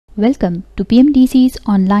Welcome to PMDC's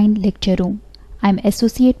online lecture room. I'm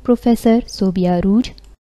Associate Professor Sobia Arooj.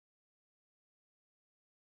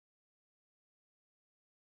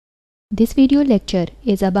 This video lecture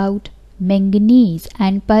is about manganese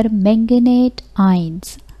and permanganate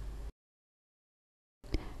ions.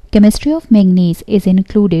 Chemistry of manganese is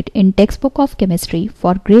included in textbook of chemistry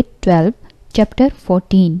for grade 12, chapter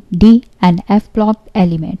 14, D and F block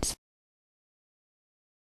elements.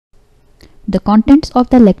 The contents of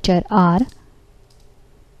the lecture are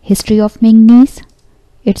history of manganese,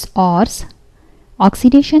 its ores,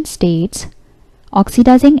 oxidation states,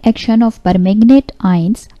 oxidizing action of permanganate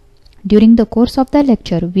ions. During the course of the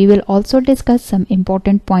lecture, we will also discuss some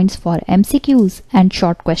important points for MCQs and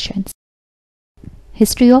short questions.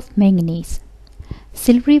 History of manganese.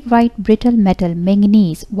 Silvery white brittle metal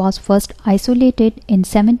manganese was first isolated in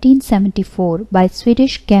 1774 by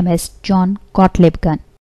Swedish chemist John Gottlieb.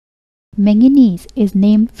 Manganese is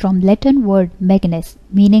named from Latin word manganese,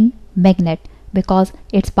 meaning magnet, because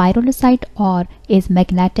its pyrolusite ore is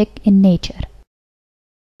magnetic in nature.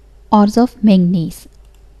 Ores of manganese: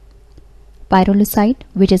 pyrolusite,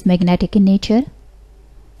 which is magnetic in nature,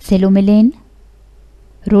 cellomelane,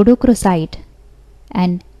 rhodochrosite,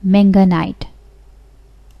 and manganite.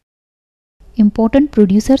 Important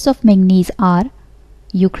producers of manganese are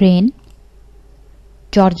Ukraine,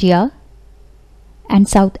 Georgia, and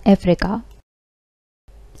South Africa.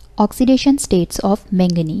 Oxidation states of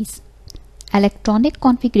manganese. Electronic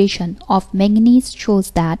configuration of manganese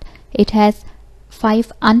shows that it has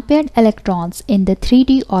 5 unpaired electrons in the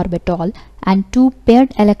 3d orbital and 2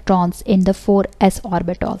 paired electrons in the 4s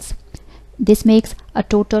orbitals. This makes a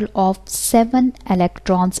total of 7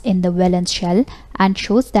 electrons in the valence shell and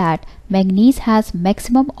shows that manganese has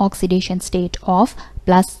maximum oxidation state of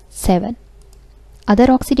 +7. Other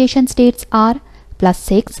oxidation states are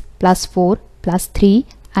 +6, +4, +3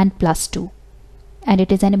 and +2, and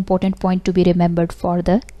it is an important point to be remembered for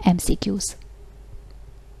the MCQs.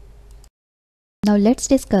 Now let's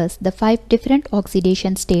discuss the 5 different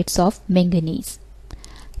oxidation states of manganese.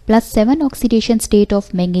 +7 oxidation state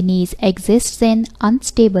of manganese exists in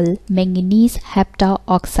unstable manganese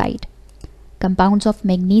heptaoxide. Compounds of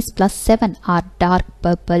manganese +7 are dark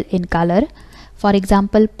purple in color, for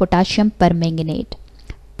example potassium permanganate.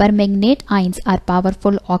 Permanganate ions are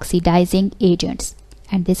powerful oxidizing agents,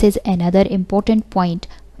 and this is another important point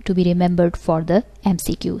to be remembered for the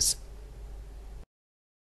MCQs.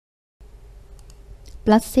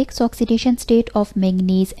 +6 oxidation state of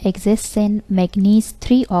manganese exists in manganese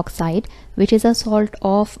 3 oxide, which is a salt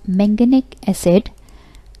of manganic acid.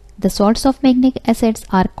 The salts of manganic acids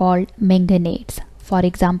are called manganates, for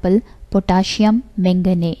example potassium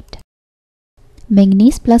manganate.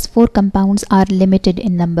 Manganese +4 compounds are limited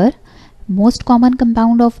in number. Most common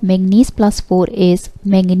compound of manganese +4 is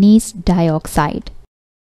manganese dioxide.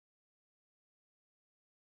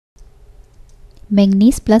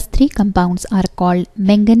 Manganese +3 compounds are called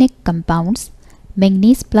manganic compounds.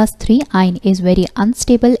 Manganese +3 ion is very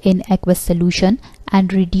unstable in aqueous solution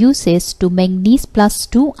and reduces to manganese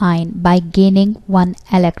 +2 ion by gaining 1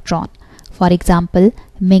 electron. For example,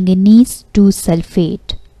 manganese 2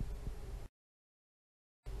 sulfate.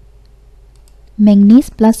 Manganese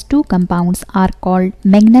 +2 compounds are called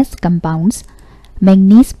manganese compounds.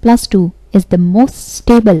 Manganese +2 is the most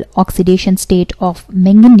stable oxidation state of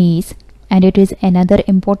manganese, and it is another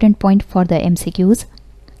important point for the MCQs.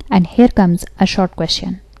 And here comes a short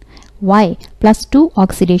question. Why +2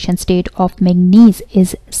 oxidation state of manganese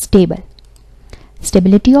is stable?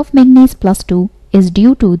 Stability of manganese +2 is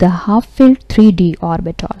due to the half-filled 3d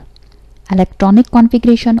orbital. Electronic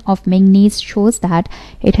configuration of manganese shows that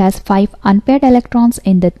it has 5 unpaired electrons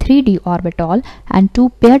in the 3d orbital and 2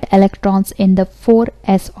 paired electrons in the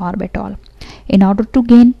 4s orbital. In order to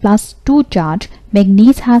gain +2 charge,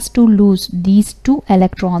 manganese has to lose these 2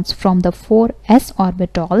 electrons from the 4s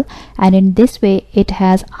orbital, and in this way it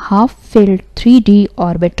has half-filled 3d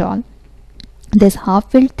orbital. This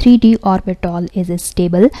half-filled 3d orbital is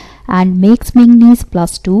stable and makes manganese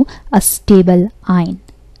 +2 a stable ion.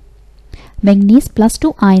 Manganese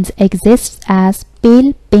 +2 ions exists as pale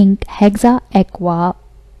pink hexa-aqua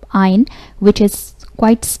ion, which is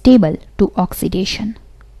quite stable to oxidation.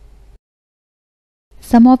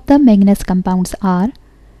 Some of the manganese compounds are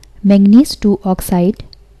manganese 2 oxide,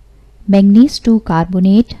 manganese 2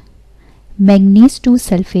 carbonate, manganese 2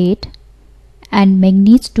 sulfate, and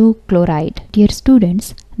manganese 2 chloride. Dear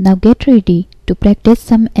students, now get ready to practice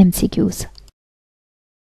some MCQs.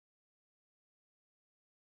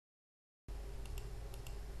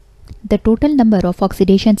 The total number of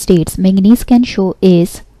oxidation states manganese can show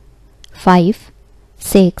is 5,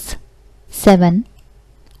 6, 7,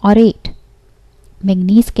 or 8?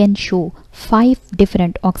 Manganese can show 5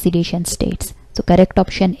 different oxidation states. So correct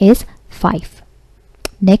option is 5.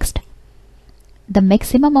 Next, the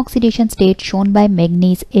maximum oxidation state shown by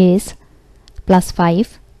manganese is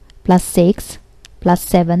 +5, +6,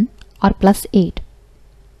 +7 or +8.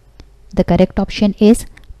 The correct option is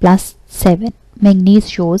 +7. Manganese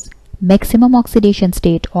shows maximum oxidation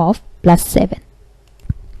state of +7.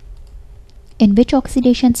 In which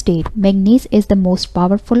oxidation state manganese is the most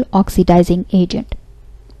powerful oxidizing agent?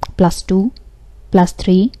 +2,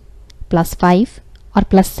 +3, +5 or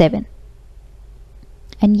 +7?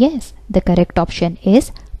 And yes, the correct option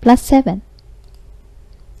is +7.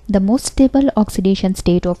 The most stable oxidation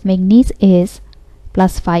state of manganese is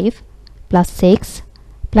 +5, +6,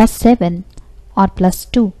 +7 or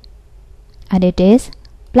 +2, and it is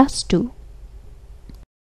 +2.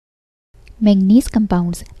 Manganese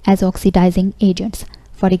compounds as oxidizing agents.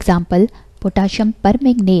 For example, potassium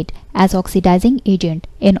permanganate as oxidizing agent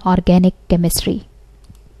in organic chemistry.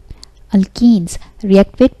 Alkenes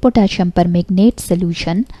react with potassium permanganate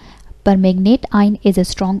solution. Permanganate ion is a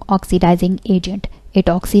strong oxidizing agent. It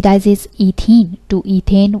oxidizes ethene to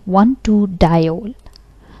ethane 1,2-diol.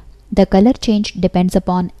 The color change depends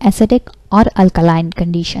upon acidic or alkaline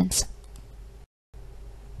conditions.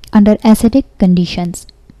 Under acidic conditions,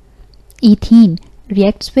 ethene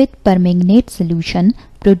reacts with permanganate solution,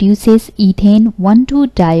 produces ethane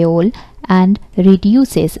 1,2-diol and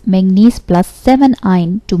reduces manganese +7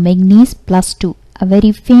 ion to manganese +2. A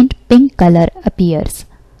very faint pink color appears.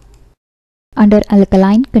 Under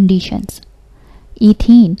alkaline conditions,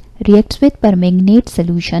 ethene reacts with permanganate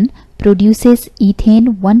solution, produces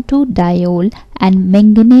ethane 1,2-diol and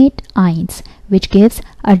manganate ions, which gives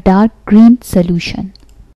a dark green solution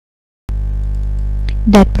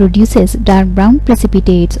that produces dark brown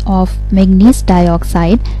precipitates of manganese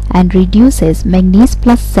dioxide and reduces manganese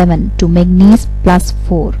 +7 to manganese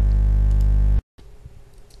 +4.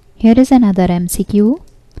 Here is another MCQ.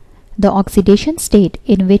 The oxidation state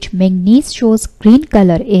in which manganese shows green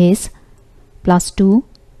color is +2,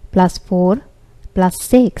 +4,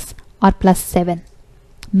 +6 or +7.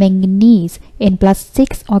 Manganese in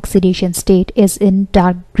 +6 oxidation state is in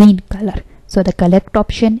dark green color. So the correct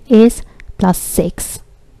option is +6.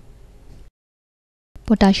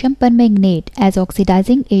 Potassium permanganate as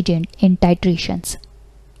oxidizing agent in titrations.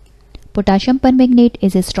 Potassium permanganate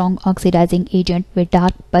is a strong oxidizing agent with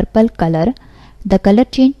dark purple color. The color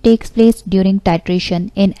change takes place during titration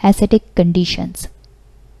in acidic conditions.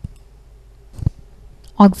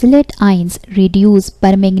 Oxalate ions reduce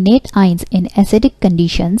permanganate ions in acidic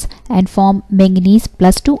conditions and form manganese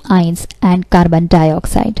 +2 ions and carbon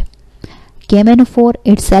dioxide. KMnO4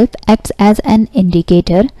 itself acts as an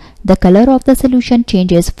indicator. The color of the solution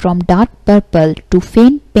changes from dark purple to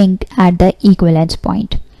faint pink at the equivalence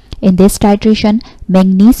point. In this titration,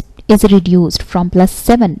 manganese is reduced from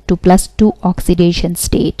 +7 to +2 oxidation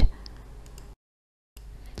state.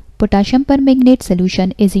 Potassium permanganate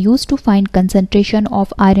solution is used to find concentration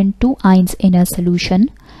of iron 2 ions in a solution.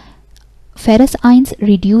 Ferrous ions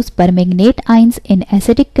reduce permanganate ions in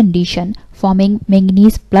acidic condition, forming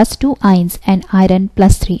manganese +2 ions and iron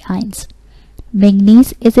 +3 ions.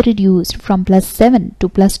 Manganese is reduced from +7 to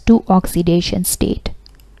 +2 oxidation state.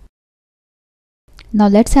 Now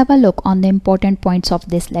let's have a look on the important points of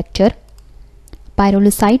this lecture.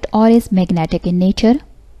 Pyrolusite ore is magnetic in nature.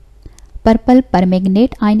 Purple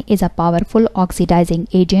permanganate ion is a powerful oxidizing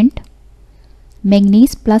agent.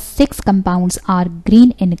 Manganese +6 compounds are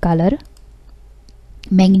green in color.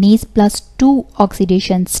 Manganese +2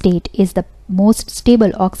 oxidation state is the most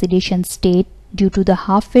stable oxidation state due to the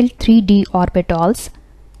half-filled 3d orbitals.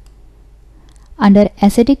 Under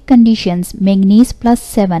acidic conditions, manganese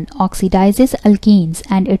 +7 oxidizes alkenes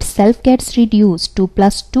and itself gets reduced to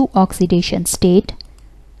 +2 oxidation state.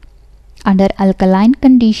 Under alkaline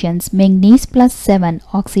conditions, manganese +7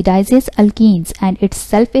 oxidizes alkenes and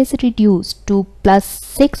itself is reduced to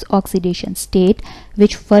 +6 oxidation state,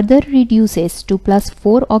 which further reduces to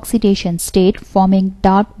 +4 oxidation state, forming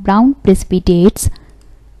dark brown precipitates.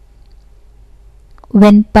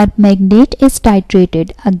 When permanganate is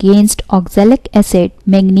titrated against oxalic acid,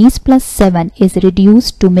 manganese +7 is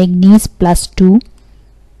reduced to manganese +2.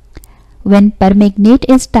 When permanganate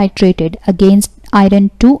is titrated against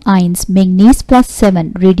iron 2 ions, manganese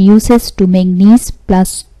 +7 reduces to manganese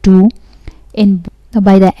 +2.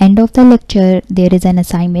 By the end of the lecture, there is an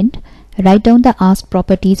assignment. Write down the asked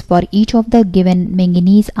properties for each of the given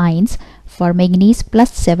manganese ions. For manganese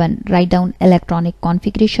 +7, write down electronic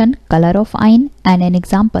configuration, color of ion, and an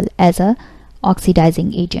example as a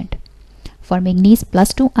oxidizing agent. For manganese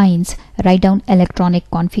plus 2 ions, write down electronic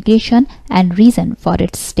configuration and reason for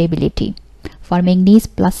its stability. For manganese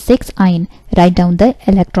plus 6 ion, write down the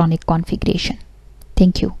electronic configuration.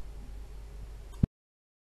 Thank you.